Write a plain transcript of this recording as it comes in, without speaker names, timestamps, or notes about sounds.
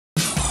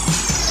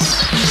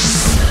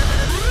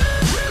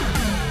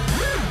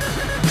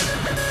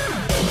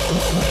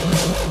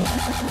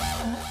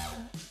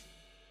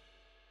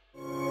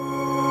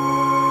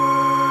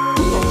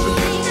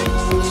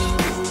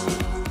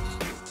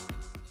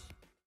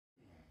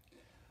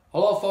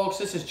Hello folks,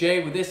 this is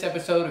Jay with this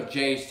episode of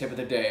Jay's Tip of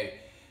the Day.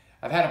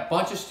 I've had a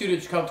bunch of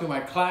students come through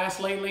my class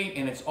lately,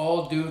 and it's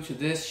all due to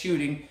this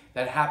shooting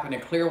that happened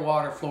in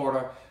Clearwater,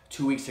 Florida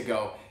 2 weeks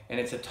ago, and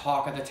it's a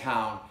talk of the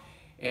town.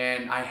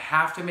 And I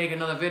have to make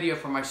another video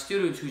for my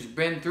students who's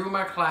been through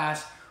my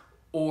class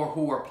or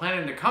who are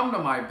planning to come to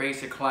my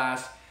basic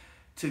class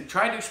to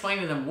try to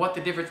explain to them what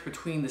the difference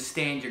between the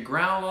stand your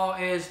ground law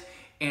is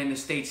and the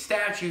state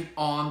statute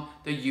on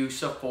the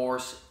use of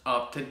force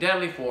up to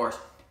deadly force.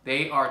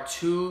 They are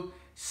two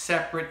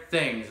separate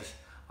things.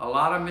 A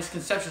lot of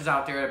misconceptions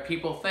out there that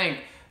people think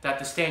that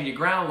the stand your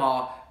ground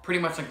law pretty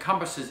much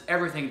encompasses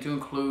everything to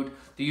include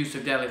the use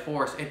of deadly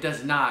force. It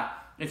does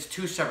not. It's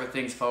two separate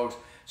things, folks.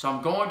 So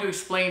I'm going to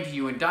explain to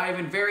you and dive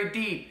in very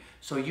deep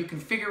so you can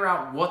figure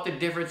out what the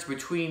difference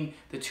between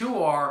the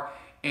two are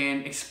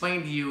and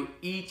explain to you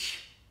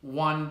each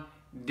one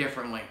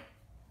differently.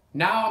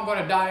 Now I'm going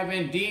to dive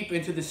in deep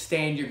into the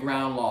stand your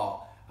ground law.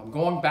 I'm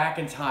going back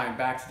in time,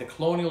 back to the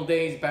colonial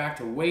days, back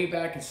to way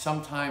back in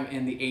sometime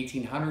in the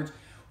 1800s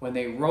when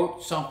they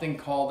wrote something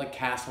called the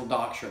Castle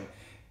Doctrine.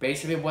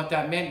 Basically what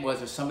that meant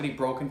was if somebody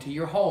broke into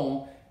your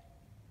home,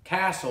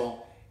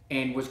 castle,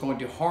 and was going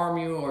to harm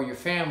you or your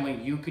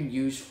family, you can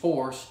use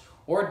force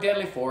or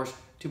deadly force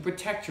to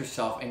protect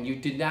yourself, and you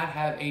did not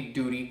have a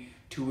duty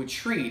to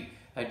retreat.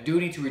 A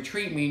duty to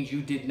retreat means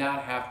you did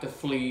not have to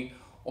flee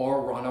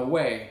or run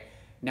away.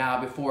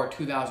 Now before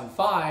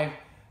 2005,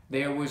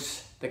 there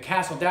was the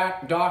Castle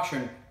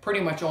Doctrine pretty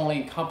much only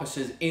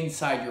encompasses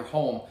inside your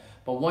home.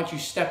 But once you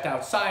stepped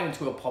outside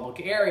into a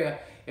public area,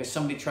 if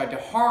somebody tried to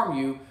harm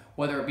you,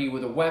 whether it be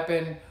with a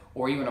weapon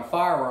or even a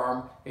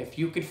firearm, if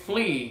you could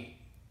flee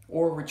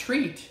or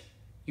retreat,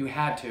 you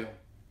had to.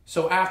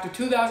 So after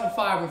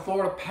 2005, when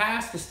Florida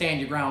passed the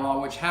Stand Your Ground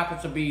law, which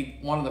happens to be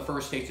one of the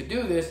first states to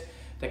do this,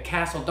 the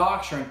Castle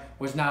Doctrine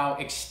was now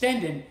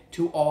extended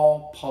to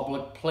all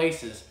public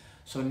places.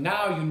 So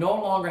now you no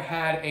longer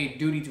had a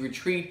duty to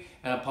retreat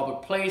in a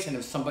public place, and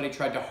if somebody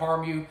tried to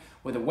harm you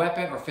with a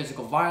weapon or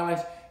physical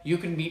violence, you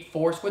can meet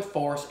force with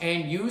force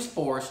and use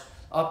force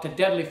up to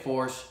deadly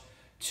force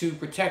to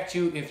protect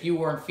you if you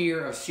were in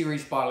fear of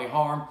serious bodily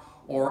harm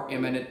or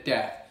imminent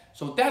death.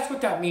 So that's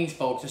what that means,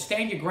 folks. The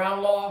Stand Your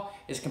Ground law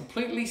is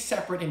completely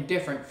separate and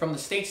different from the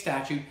state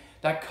statute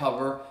that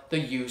cover the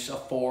use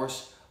of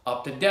force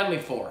up to deadly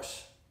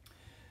force.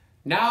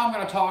 Now I'm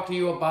going to talk to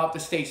you about the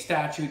state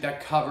statute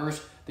that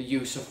covers the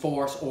use of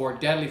force or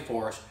deadly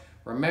force.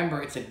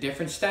 Remember, it's a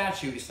different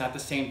statute. It's not the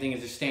same thing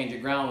as the Stand Your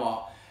Ground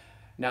law.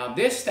 Now,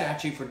 this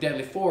statute for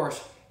deadly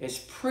force is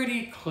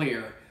pretty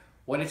clear.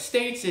 What it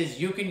states is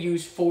you can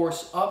use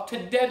force up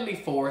to deadly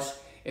force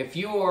if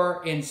you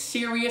are in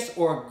serious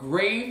or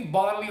grave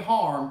bodily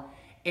harm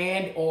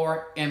and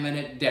or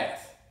imminent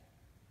death.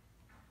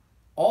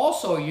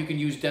 Also, you can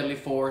use deadly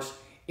force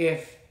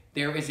if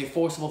there is a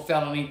forcible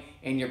felony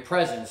in your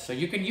presence. So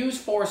you can use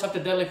force up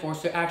to deadly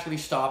force to actually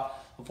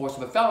stop a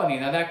forcible felony.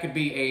 Now that could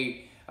be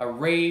a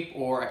rape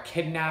or a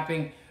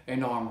kidnapping,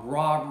 an armed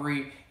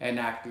robbery, an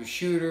active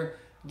shooter.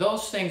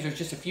 Those things are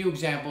just a few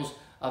examples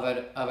of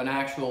an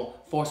actual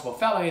forcible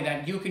felony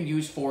that you can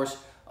use force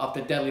up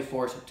to deadly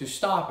force to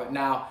stop it.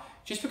 Now,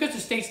 just because the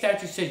state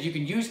statute says you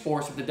can use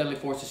force up to deadly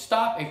force to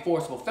stop a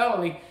forcible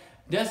felony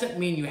doesn't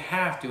mean you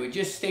have to. It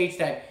just states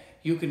that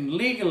you can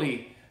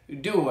legally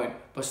do it,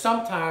 but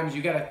sometimes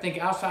you got to think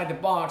outside the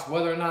box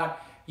whether or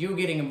not you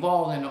getting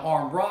involved in an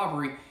armed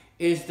robbery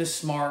is the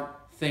smart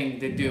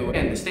thing to do.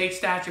 And the state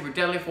statute for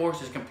deadly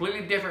force is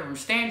completely different from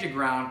stand your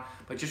ground,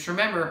 but just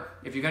remember,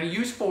 if you're going to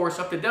use force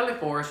up to deadly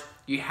force,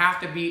 you have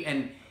to be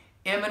in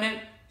imminent,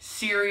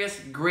 serious,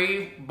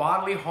 grave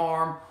bodily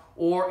harm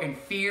or in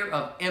fear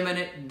of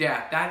imminent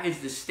death. That is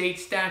the state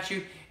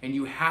statute, and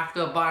you have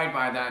to abide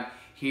by that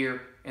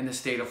here in the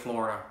state of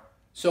Florida.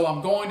 So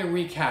I'm going to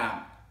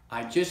recap.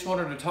 I just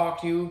wanted to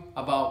talk to you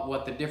about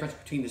what the difference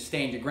between the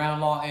stand your ground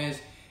law is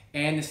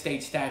and the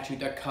state statute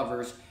that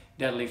covers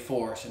deadly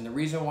force. And the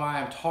reason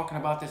why I'm talking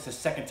about this a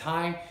second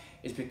time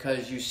is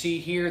because you see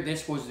here,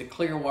 this was the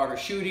Clearwater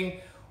shooting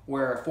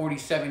where a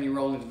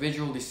 47-year-old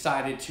individual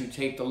decided to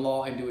take the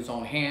law into his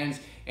own hands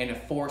and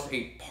enforce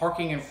a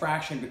parking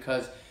infraction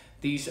because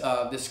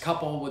this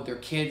couple with their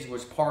kids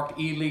was parked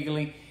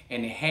illegally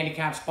in a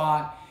handicap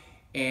spot,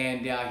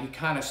 and he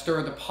kind of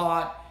stirred the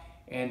pot.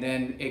 And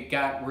then it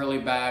got really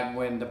bad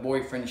when the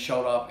boyfriend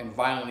showed up and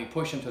violently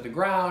pushed him to the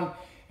ground.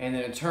 And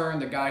then in turn,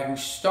 the guy who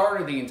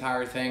started the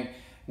entire thing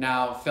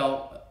now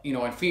felt,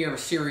 in fear of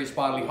serious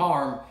bodily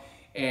harm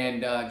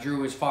and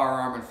drew his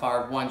firearm and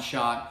fired one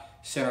shot,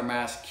 center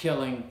mass,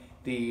 killing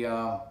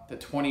the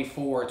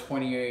 24 or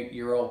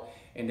 28-year-old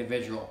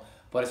individual.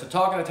 But it's a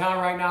talk of the town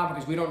right now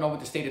because we don't know what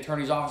the state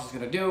attorney's office is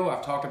going to do.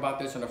 I've talked about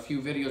this in a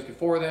few videos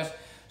before this,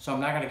 so I'm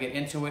not going to get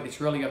into it.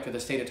 It's really up to the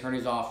state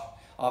attorney's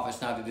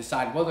office now to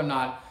decide whether or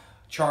not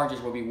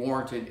charges will be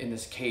warranted in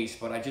this case.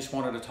 But I just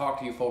wanted to talk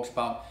to you folks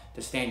about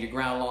the stand your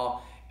ground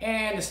law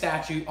and the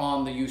statute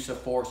on the use of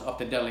force up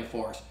to deadly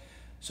force.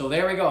 So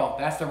there we go.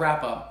 That's the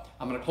wrap up.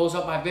 I'm going to close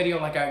up my video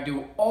like I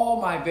do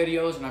all my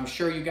videos, and I'm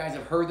sure you guys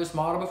have heard this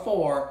motto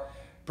before: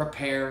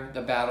 prepare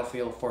the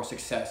battlefield for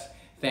success.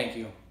 Thank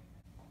you.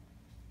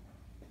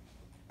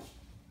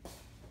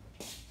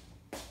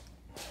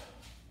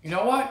 You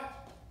know what?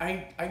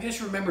 I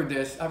just remembered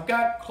this. I've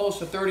got close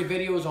to 30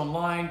 videos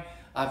online.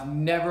 I've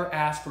never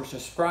asked for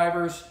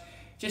subscribers.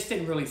 Just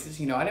didn't really,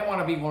 you know, I didn't want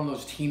to be one of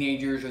those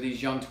teenagers or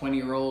these young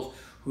 20-year-olds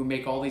who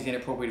make all these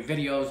inappropriate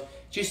videos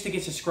just to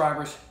get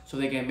subscribers so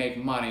they can make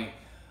money.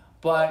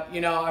 But, you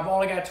know, I've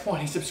only got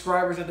 20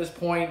 subscribers at this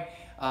point.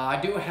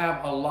 I do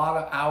have a lot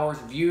of hours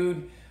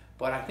viewed,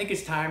 but I think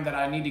it's time that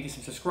I need to get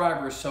some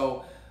subscribers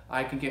so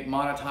I can get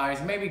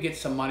monetized, maybe get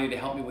some money to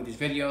help me with these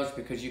videos,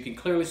 because you can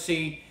clearly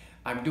see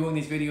I'm doing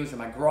these videos in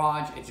my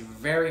garage. It's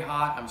very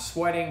hot, I'm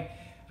sweating.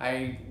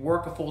 I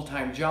work a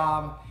full-time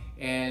job,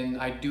 and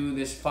I do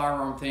this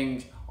firearm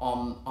things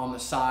on the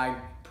side,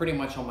 pretty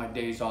much on my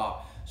days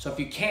off. So if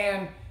you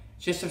can,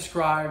 just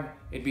subscribe.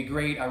 It'd be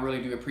great. I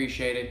really do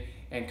appreciate it.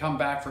 And come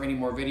back for any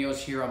more videos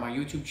here on my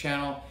YouTube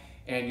channel.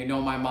 And you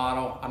know my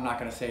motto. I'm not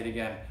going to say it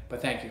again,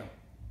 but thank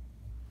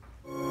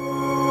you.